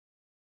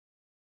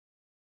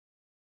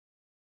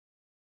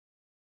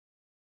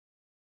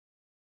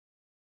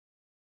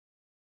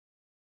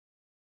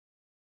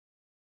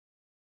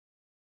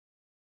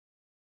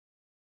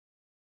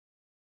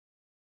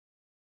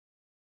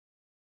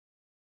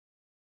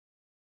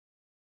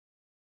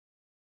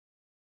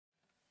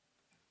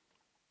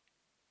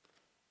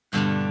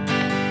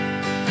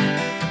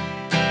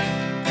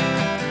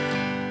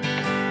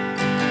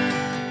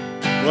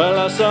Well,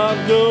 I saw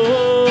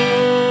gold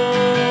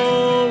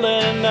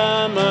and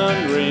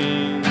diamond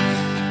rings.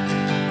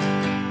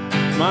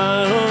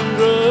 My own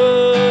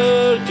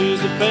drug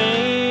is the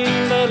pain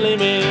that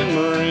living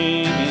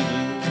brings.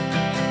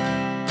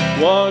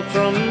 Walk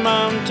from the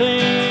mountain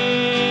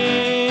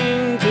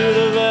to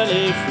the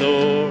valley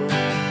floor,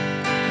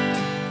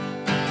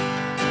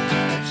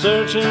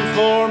 searching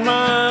for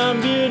my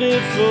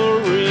beautiful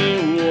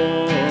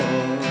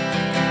reward,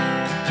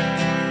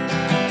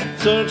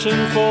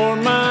 searching for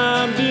my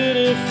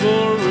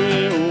beautiful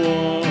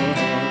reward.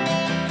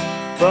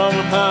 From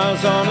a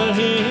house on a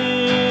hill,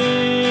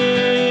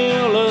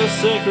 a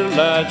sacred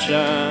light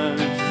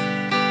shines.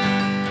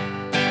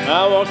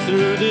 I walk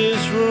through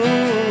these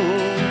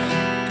rooms,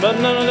 but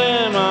none of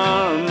them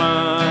are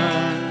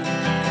mine.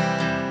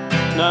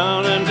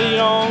 Down empty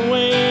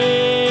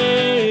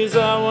hallways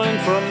I went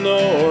from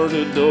door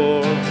to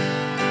door,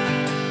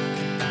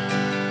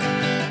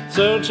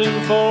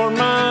 searching for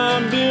my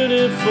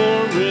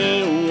beautiful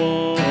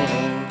reward,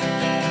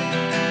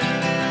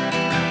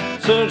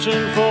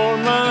 searching for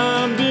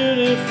my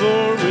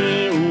beautiful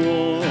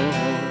reward.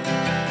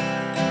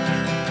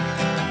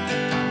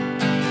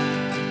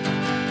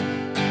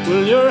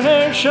 Well, your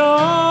hair shone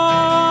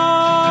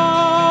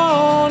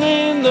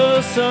in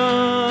the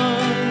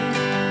sun.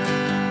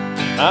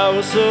 I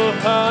was so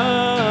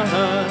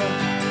high,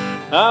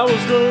 I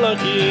was the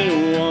lucky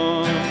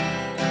one.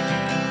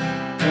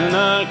 And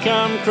I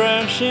come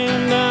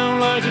crashing down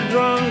like a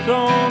drunk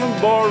on a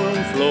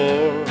barroom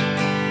floor,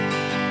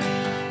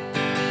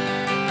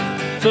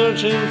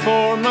 searching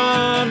for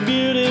my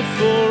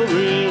beautiful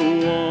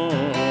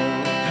reward,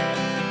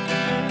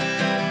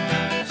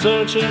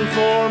 searching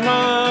for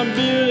my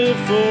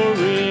beautiful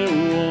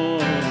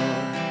reward.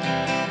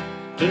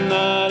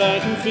 Tonight I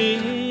can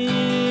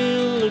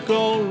feel the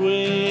cold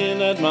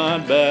wind at my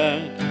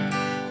back,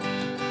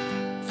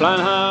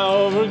 flying high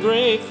over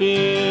great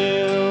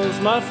fields,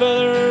 my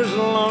feathers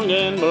long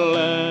and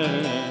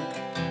black.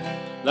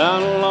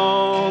 Down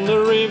along the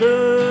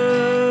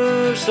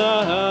river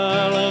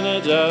silent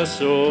edge I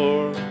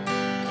soar,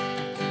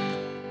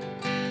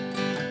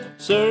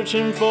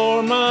 searching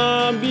for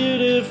my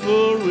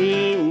beautiful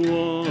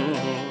reward,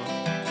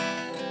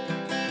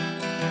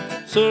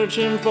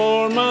 searching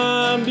for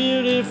my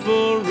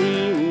beautiful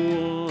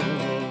reward,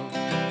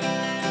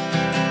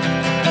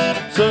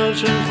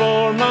 searching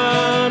for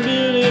my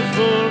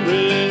beautiful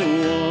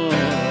reward,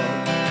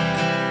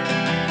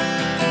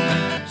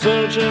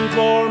 searching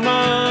for